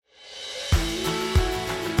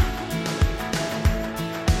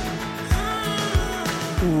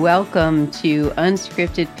Welcome to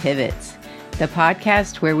Unscripted Pivots, the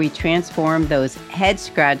podcast where we transform those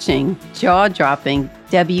head-scratching, jaw-dropping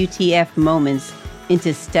WTF moments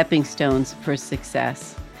into stepping stones for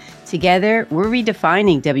success. Together, we're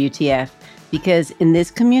redefining WTF because in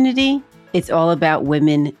this community, it's all about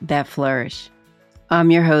women that flourish.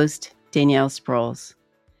 I'm your host, Danielle Sproles.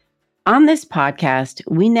 On this podcast,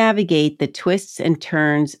 we navigate the twists and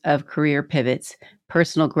turns of career pivots,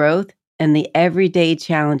 personal growth, and the everyday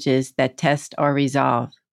challenges that test our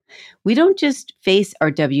resolve. We don't just face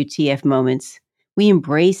our WTF moments, we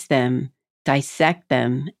embrace them, dissect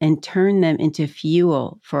them, and turn them into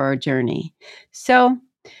fuel for our journey. So,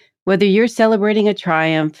 whether you're celebrating a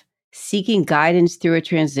triumph, seeking guidance through a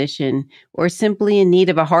transition, or simply in need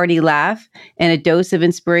of a hearty laugh and a dose of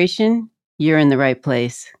inspiration, you're in the right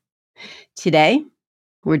place. Today,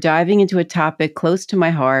 we're diving into a topic close to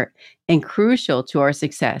my heart and crucial to our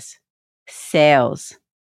success: sales.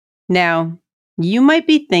 Now, you might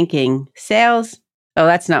be thinking, sales? Oh,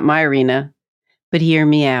 that's not my arena. But hear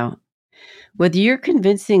me out. Whether you're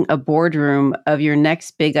convincing a boardroom of your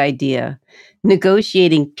next big idea,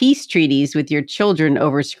 negotiating peace treaties with your children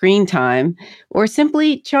over screen time, or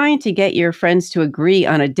simply trying to get your friends to agree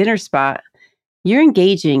on a dinner spot, you're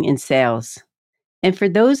engaging in sales. And for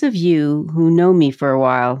those of you who know me for a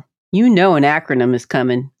while, you know an acronym is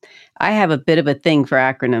coming. I have a bit of a thing for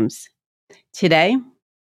acronyms. Today,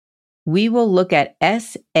 we will look at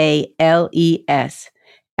SALES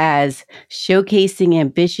as showcasing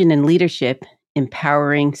ambition and leadership,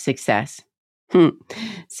 empowering success.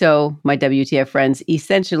 So, my WTF friends,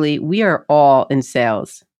 essentially, we are all in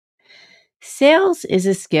sales. Sales is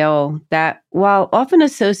a skill that, while often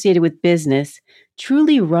associated with business,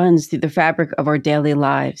 truly runs through the fabric of our daily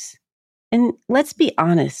lives. And let's be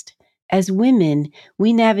honest, as women,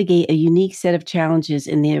 we navigate a unique set of challenges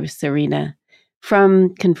in this arena,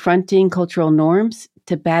 from confronting cultural norms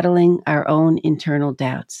to battling our own internal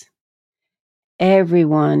doubts.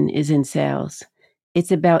 Everyone is in sales.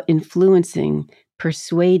 It's about influencing,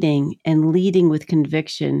 persuading, and leading with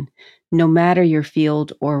conviction, no matter your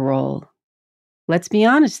field or role. Let's be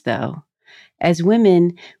honest, though. As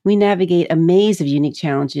women, we navigate a maze of unique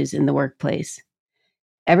challenges in the workplace.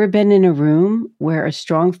 Ever been in a room where a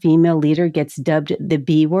strong female leader gets dubbed the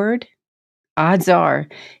B word? Odds are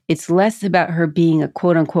it's less about her being a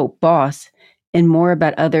quote-unquote boss and more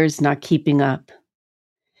about others not keeping up.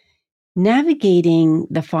 Navigating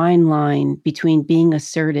the fine line between being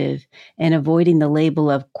assertive and avoiding the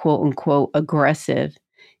label of quote-unquote aggressive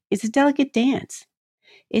is a delicate dance.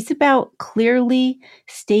 It's about clearly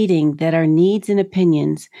stating that our needs and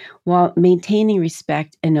opinions while maintaining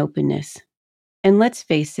respect and openness. And let's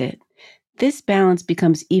face it, this balance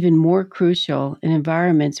becomes even more crucial in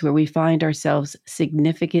environments where we find ourselves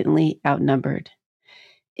significantly outnumbered.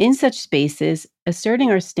 In such spaces, asserting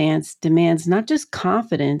our stance demands not just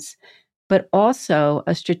confidence, but also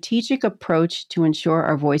a strategic approach to ensure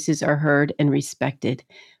our voices are heard and respected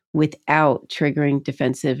without triggering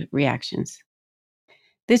defensive reactions.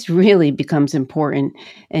 This really becomes important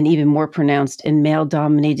and even more pronounced in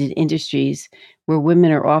male-dominated industries where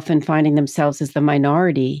women are often finding themselves as the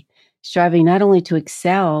minority, striving not only to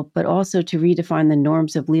excel, but also to redefine the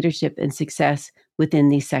norms of leadership and success within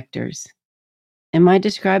these sectors. Am I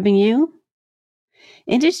describing you?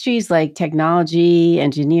 Industries like technology,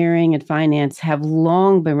 engineering, and finance have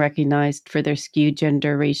long been recognized for their skewed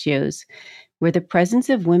gender ratios, where the presence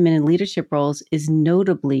of women in leadership roles is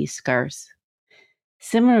notably scarce.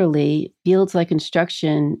 Similarly, fields like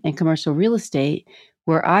construction and commercial real estate,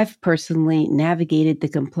 where I've personally navigated the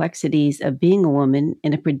complexities of being a woman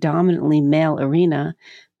in a predominantly male arena,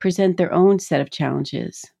 present their own set of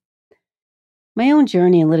challenges. My own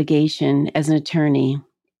journey in litigation as an attorney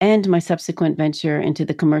and my subsequent venture into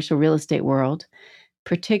the commercial real estate world,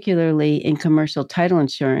 particularly in commercial title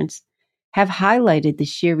insurance, have highlighted the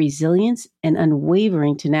sheer resilience and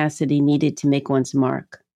unwavering tenacity needed to make one's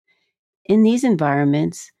mark. In these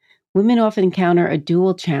environments, women often encounter a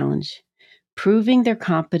dual challenge: proving their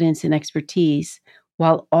competence and expertise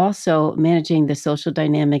while also managing the social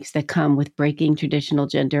dynamics that come with breaking traditional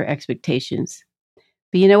gender expectations.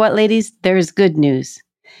 But you know what, ladies? There is good news.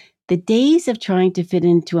 The days of trying to fit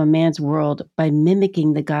into a man's world by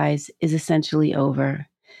mimicking the guy's is essentially over.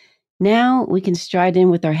 Now we can stride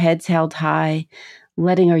in with our heads held high,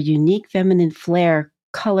 letting our unique feminine flair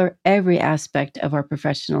color every aspect of our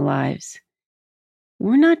professional lives.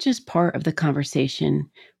 We're not just part of the conversation,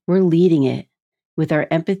 we're leading it with our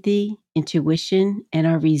empathy, intuition, and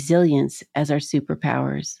our resilience as our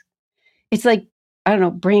superpowers. It's like I don't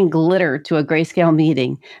know, bringing glitter to a grayscale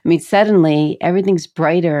meeting. I mean, suddenly everything's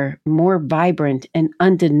brighter, more vibrant, and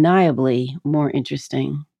undeniably more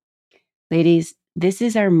interesting. Ladies, this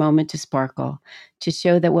is our moment to sparkle, to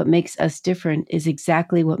show that what makes us different is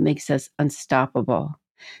exactly what makes us unstoppable.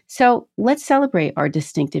 So let's celebrate our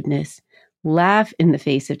distinctiveness, laugh in the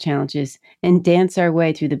face of challenges, and dance our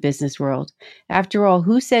way through the business world. After all,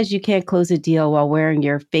 who says you can't close a deal while wearing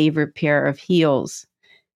your favorite pair of heels?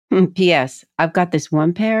 P.S. I've got this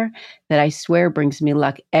one pair that I swear brings me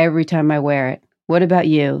luck every time I wear it. What about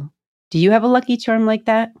you? Do you have a lucky charm like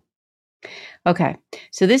that? Okay,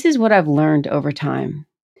 so this is what I've learned over time.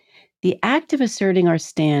 The act of asserting our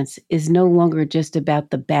stance is no longer just about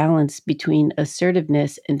the balance between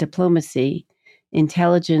assertiveness and diplomacy,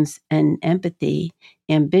 intelligence and empathy,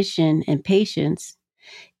 ambition and patience.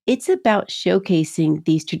 It's about showcasing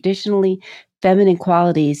these traditionally feminine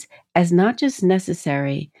qualities as not just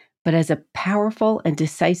necessary, but as a powerful and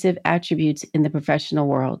decisive attributes in the professional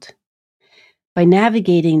world. By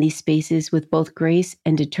navigating these spaces with both grace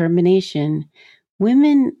and determination,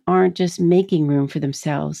 women aren't just making room for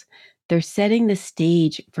themselves, they're setting the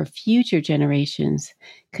stage for future generations,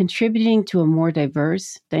 contributing to a more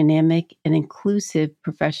diverse, dynamic, and inclusive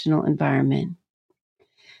professional environment.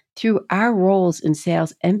 Through our roles in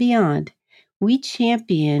sales and beyond, we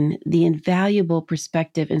champion the invaluable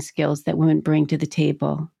perspective and skills that women bring to the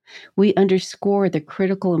table. We underscore the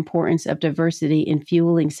critical importance of diversity in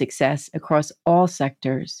fueling success across all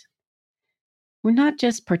sectors. We're not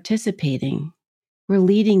just participating, we're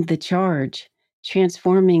leading the charge,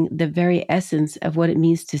 transforming the very essence of what it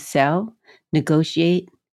means to sell, negotiate,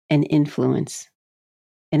 and influence.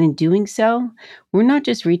 And in doing so, we're not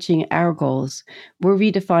just reaching our goals, we're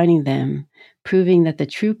redefining them, proving that the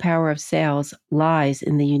true power of sales lies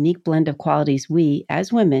in the unique blend of qualities we,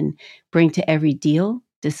 as women, bring to every deal,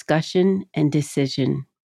 discussion, and decision.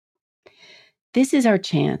 This is our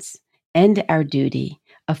chance and our duty,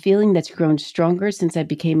 a feeling that's grown stronger since I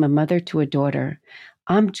became a mother to a daughter.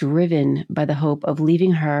 I'm driven by the hope of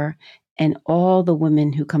leaving her and all the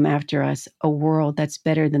women who come after us a world that's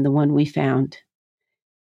better than the one we found.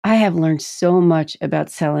 I have learned so much about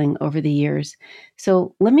selling over the years.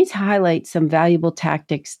 So let me highlight some valuable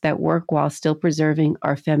tactics that work while still preserving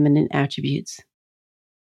our feminine attributes.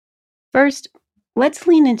 First, let's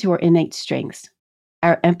lean into our innate strengths,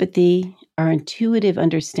 our empathy, our intuitive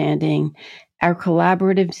understanding, our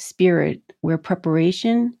collaborative spirit, where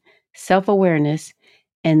preparation, self awareness,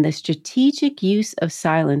 and the strategic use of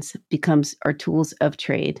silence becomes our tools of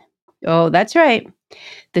trade. Oh, that's right.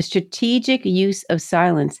 The strategic use of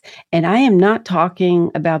silence. And I am not talking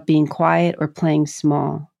about being quiet or playing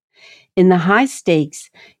small. In the high stakes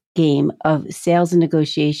game of sales and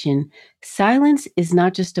negotiation, silence is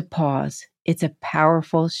not just a pause, it's a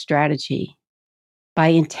powerful strategy. By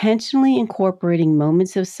intentionally incorporating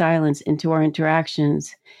moments of silence into our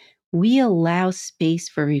interactions, we allow space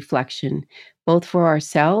for reflection, both for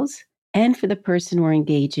ourselves and for the person we're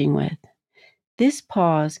engaging with. This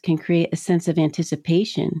pause can create a sense of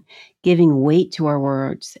anticipation, giving weight to our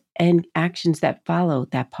words and actions that follow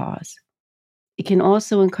that pause. It can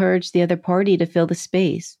also encourage the other party to fill the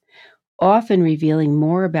space, often revealing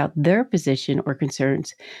more about their position or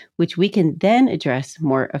concerns, which we can then address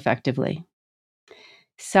more effectively.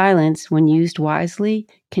 Silence, when used wisely,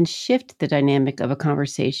 can shift the dynamic of a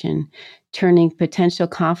conversation, turning potential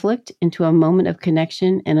conflict into a moment of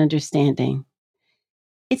connection and understanding.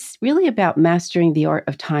 It's really about mastering the art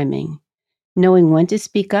of timing, knowing when to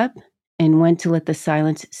speak up and when to let the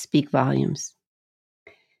silence speak volumes.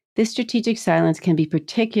 This strategic silence can be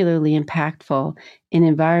particularly impactful in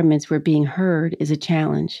environments where being heard is a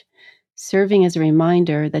challenge, serving as a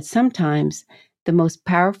reminder that sometimes the most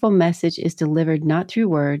powerful message is delivered not through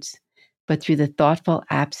words, but through the thoughtful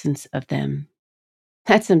absence of them.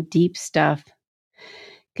 That's some deep stuff.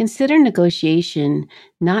 Consider negotiation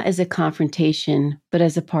not as a confrontation, but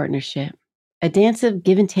as a partnership, a dance of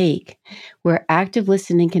give and take, where active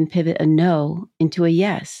listening can pivot a no into a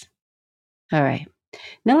yes. All right,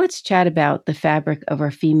 now let's chat about the fabric of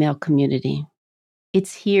our female community.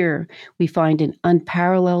 It's here we find an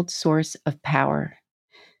unparalleled source of power,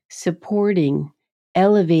 supporting,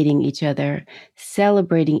 elevating each other,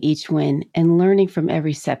 celebrating each win, and learning from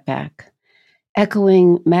every setback.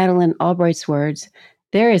 Echoing Madeleine Albright's words,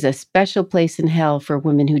 there is a special place in hell for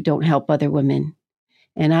women who don't help other women.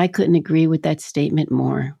 And I couldn't agree with that statement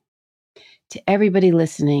more. To everybody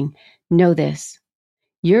listening, know this: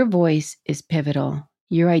 your voice is pivotal,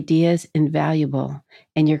 your ideas invaluable,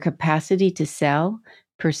 and your capacity to sell,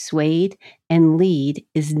 persuade, and lead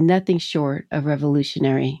is nothing short of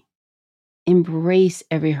revolutionary. Embrace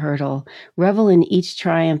every hurdle, revel in each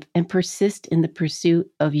triumph, and persist in the pursuit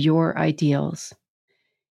of your ideals.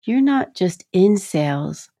 You're not just in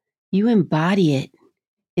sales, you embody it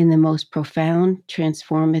in the most profound,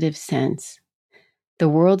 transformative sense. The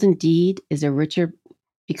world indeed is a richer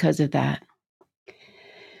because of that.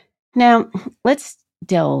 Now, let's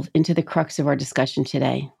delve into the crux of our discussion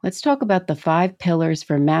today. Let's talk about the 5 pillars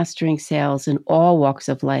for mastering sales in all walks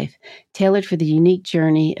of life, tailored for the unique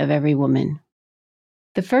journey of every woman.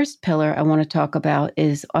 The first pillar I want to talk about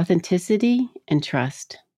is authenticity and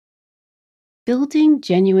trust. Building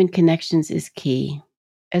genuine connections is key.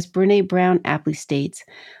 As Brene Brown aptly states,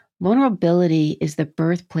 vulnerability is the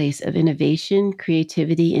birthplace of innovation,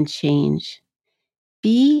 creativity, and change.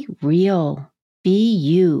 Be real, be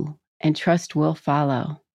you, and trust will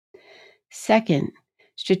follow. Second,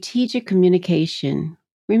 strategic communication.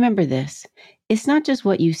 Remember this, it's not just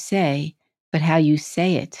what you say, but how you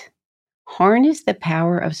say it. Harness the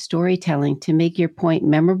power of storytelling to make your point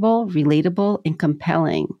memorable, relatable, and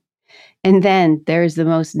compelling. And then there's the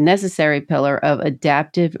most necessary pillar of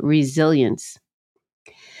adaptive resilience.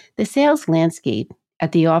 The sales landscape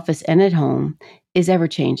at the office and at home is ever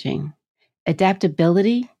changing.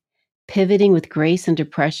 Adaptability, pivoting with grace under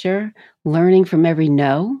pressure, learning from every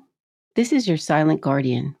no, this is your silent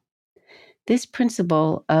guardian. This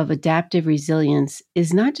principle of adaptive resilience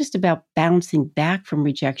is not just about bouncing back from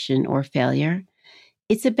rejection or failure.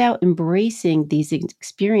 It's about embracing these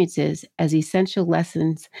experiences as essential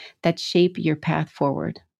lessons that shape your path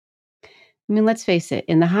forward. I mean, let's face it,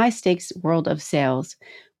 in the high stakes world of sales,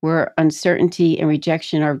 where uncertainty and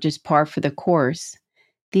rejection are just par for the course,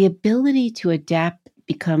 the ability to adapt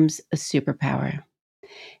becomes a superpower.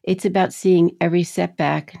 It's about seeing every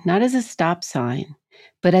setback not as a stop sign,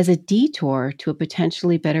 but as a detour to a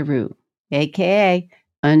potentially better route, aka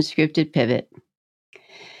unscripted pivot.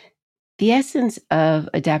 The essence of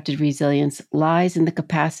adaptive resilience lies in the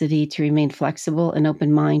capacity to remain flexible and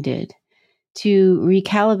open minded, to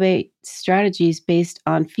recalibrate strategies based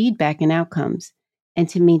on feedback and outcomes, and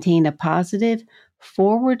to maintain a positive,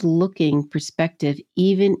 forward looking perspective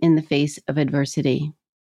even in the face of adversity.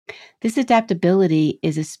 This adaptability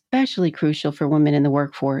is especially crucial for women in the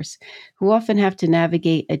workforce, who often have to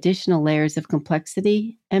navigate additional layers of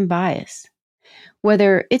complexity and bias.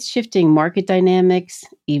 Whether it's shifting market dynamics,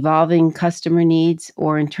 evolving customer needs,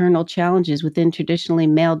 or internal challenges within traditionally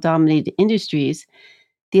male dominated industries,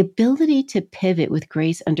 the ability to pivot with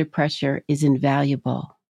grace under pressure is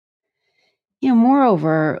invaluable.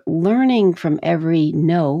 Moreover, learning from every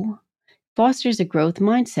no fosters a growth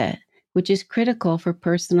mindset, which is critical for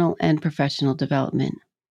personal and professional development.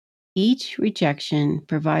 Each rejection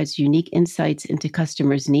provides unique insights into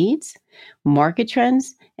customers' needs, market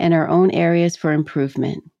trends, and our own areas for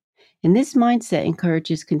improvement. And this mindset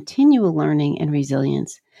encourages continual learning and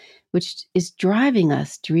resilience, which is driving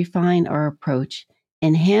us to refine our approach,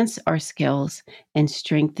 enhance our skills, and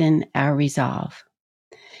strengthen our resolve.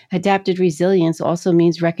 Adapted resilience also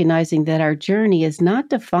means recognizing that our journey is not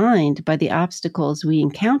defined by the obstacles we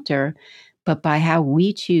encounter, but by how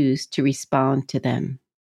we choose to respond to them.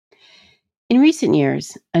 In recent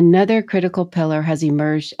years, another critical pillar has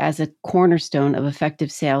emerged as a cornerstone of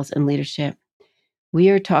effective sales and leadership. We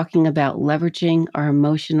are talking about leveraging our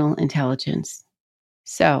emotional intelligence.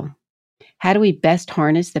 So, how do we best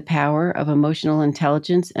harness the power of emotional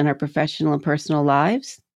intelligence in our professional and personal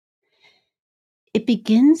lives? It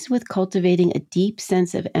begins with cultivating a deep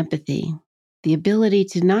sense of empathy, the ability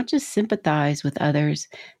to not just sympathize with others,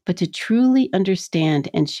 but to truly understand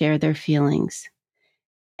and share their feelings.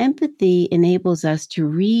 Empathy enables us to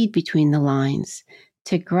read between the lines,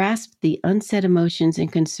 to grasp the unsaid emotions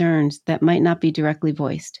and concerns that might not be directly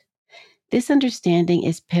voiced. This understanding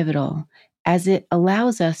is pivotal as it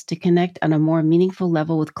allows us to connect on a more meaningful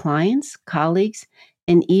level with clients, colleagues,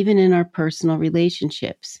 and even in our personal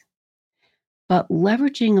relationships. But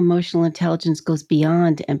leveraging emotional intelligence goes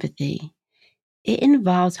beyond empathy. It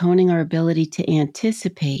involves honing our ability to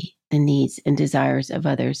anticipate the needs and desires of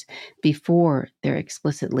others before they're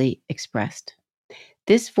explicitly expressed.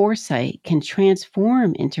 This foresight can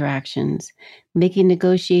transform interactions, making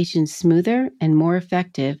negotiations smoother and more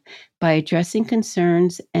effective by addressing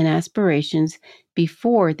concerns and aspirations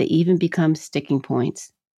before they even become sticking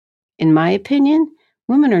points. In my opinion,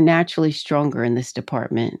 women are naturally stronger in this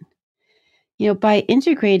department. By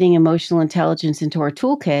integrating emotional intelligence into our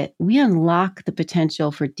toolkit, we unlock the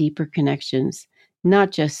potential for deeper connections,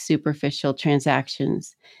 not just superficial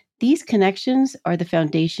transactions. These connections are the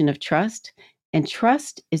foundation of trust, and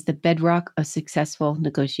trust is the bedrock of successful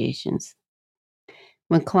negotiations.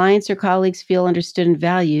 When clients or colleagues feel understood and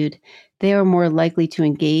valued, they are more likely to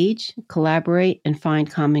engage, collaborate, and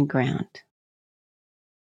find common ground.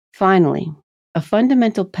 Finally, a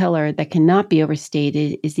fundamental pillar that cannot be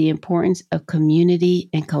overstated is the importance of community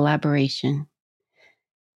and collaboration.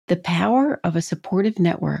 The power of a supportive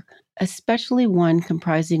network, especially one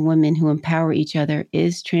comprising women who empower each other,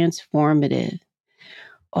 is transformative.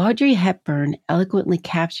 Audrey Hepburn eloquently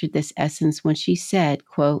captured this essence when she said,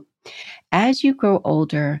 quote, "As you grow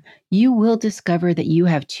older, you will discover that you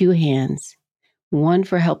have two hands, one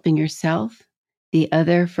for helping yourself, the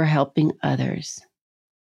other for helping others."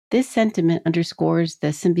 This sentiment underscores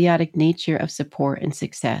the symbiotic nature of support and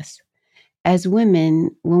success. As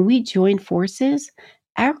women, when we join forces,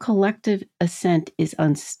 our collective ascent is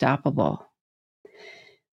unstoppable.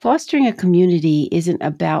 Fostering a community isn't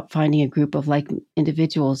about finding a group of like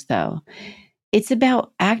individuals, though. It's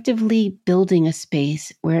about actively building a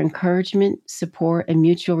space where encouragement, support, and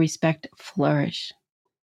mutual respect flourish.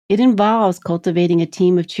 It involves cultivating a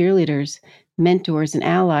team of cheerleaders, mentors, and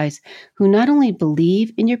allies who not only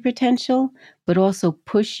believe in your potential, but also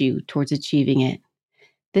push you towards achieving it.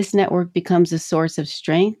 This network becomes a source of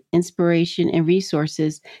strength, inspiration, and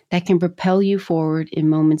resources that can propel you forward in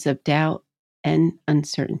moments of doubt and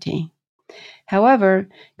uncertainty. However,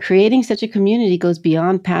 creating such a community goes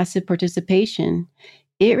beyond passive participation.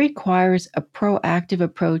 It requires a proactive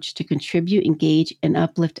approach to contribute, engage, and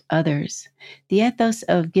uplift others. The ethos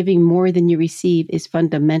of giving more than you receive is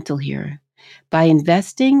fundamental here. By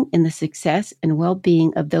investing in the success and well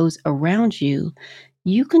being of those around you,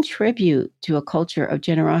 you contribute to a culture of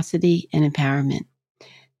generosity and empowerment.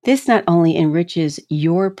 This not only enriches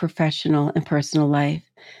your professional and personal life,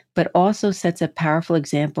 but also sets a powerful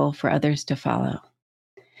example for others to follow.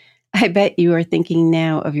 I bet you are thinking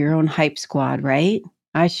now of your own hype squad, right?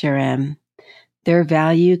 I sure am. Their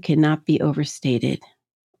value cannot be overstated.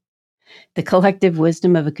 The collective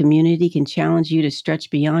wisdom of a community can challenge you to stretch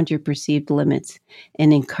beyond your perceived limits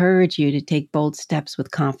and encourage you to take bold steps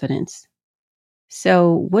with confidence.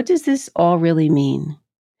 So, what does this all really mean?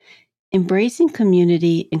 Embracing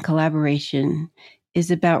community and collaboration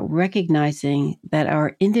is about recognizing that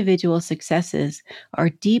our individual successes are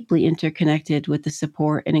deeply interconnected with the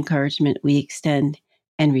support and encouragement we extend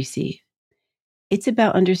and receive. It's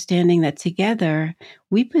about understanding that together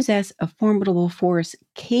we possess a formidable force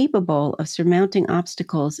capable of surmounting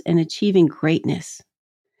obstacles and achieving greatness.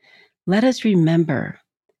 Let us remember,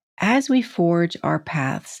 as we forge our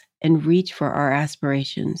paths and reach for our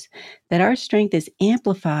aspirations, that our strength is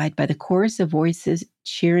amplified by the chorus of voices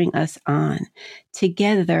cheering us on.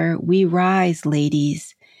 Together we rise,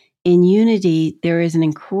 ladies. In unity, there is an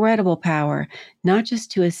incredible power, not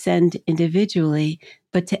just to ascend individually,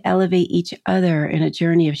 but to elevate each other in a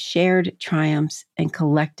journey of shared triumphs and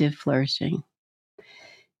collective flourishing.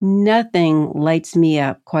 Nothing lights me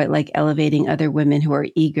up quite like elevating other women who are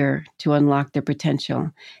eager to unlock their potential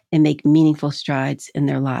and make meaningful strides in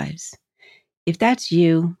their lives. If that's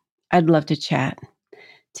you, I'd love to chat.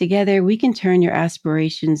 Together, we can turn your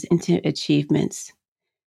aspirations into achievements.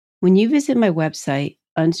 When you visit my website,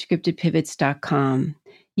 unscriptedpivots.com,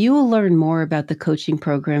 you will learn more about the coaching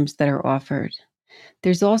programs that are offered.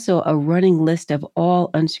 There's also a running list of all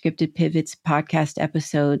Unscripted Pivots podcast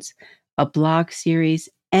episodes, a blog series,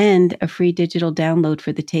 and a free digital download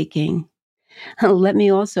for the taking. Let me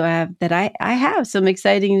also add that I have some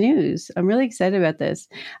exciting news. I'm really excited about this.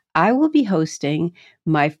 I will be hosting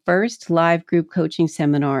my first live group coaching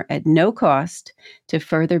seminar at no cost to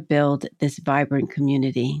further build this vibrant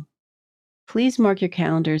community. Please mark your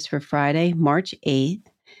calendars for Friday, March 8th,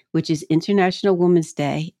 which is International Women's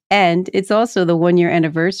Day, and it's also the 1-year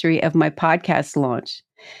anniversary of my podcast launch.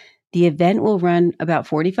 The event will run about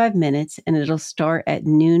 45 minutes and it'll start at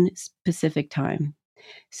noon Pacific time.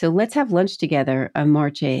 So let's have lunch together on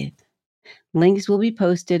March 8th. Links will be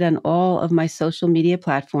posted on all of my social media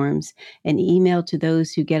platforms and emailed to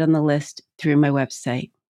those who get on the list through my website.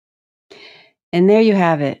 And there you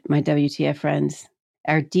have it, my WTF friends,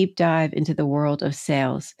 our deep dive into the world of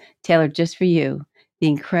sales, tailored just for you, the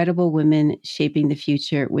incredible women shaping the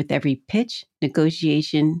future with every pitch,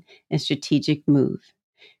 negotiation, and strategic move.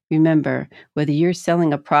 Remember, whether you're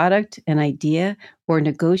selling a product, an idea, or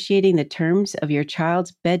negotiating the terms of your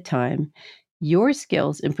child's bedtime, your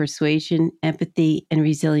skills in persuasion, empathy, and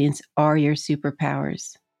resilience are your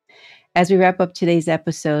superpowers. As we wrap up today's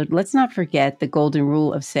episode, let's not forget the golden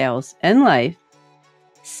rule of sales and life.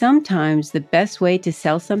 Sometimes the best way to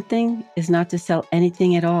sell something is not to sell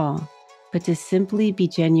anything at all, but to simply be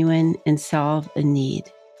genuine and solve a need.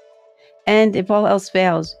 And if all else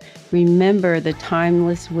fails, remember the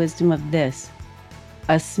timeless wisdom of this.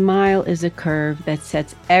 A smile is a curve that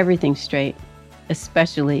sets everything straight,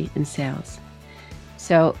 especially in sales.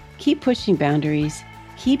 So keep pushing boundaries,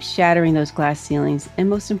 keep shattering those glass ceilings, and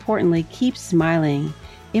most importantly, keep smiling.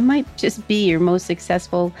 It might just be your most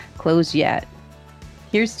successful close yet.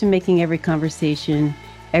 Here's to making every conversation,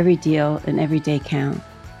 every deal, and every day count.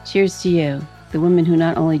 Cheers to you, the women who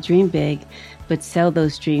not only dream big, but sell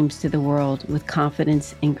those dreams to the world with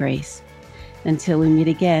confidence and grace. Until we meet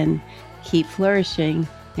again, keep flourishing,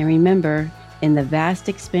 and remember, in the vast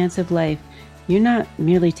expanse of life, you're not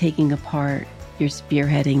merely taking a part, you're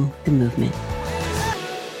spearheading the movement.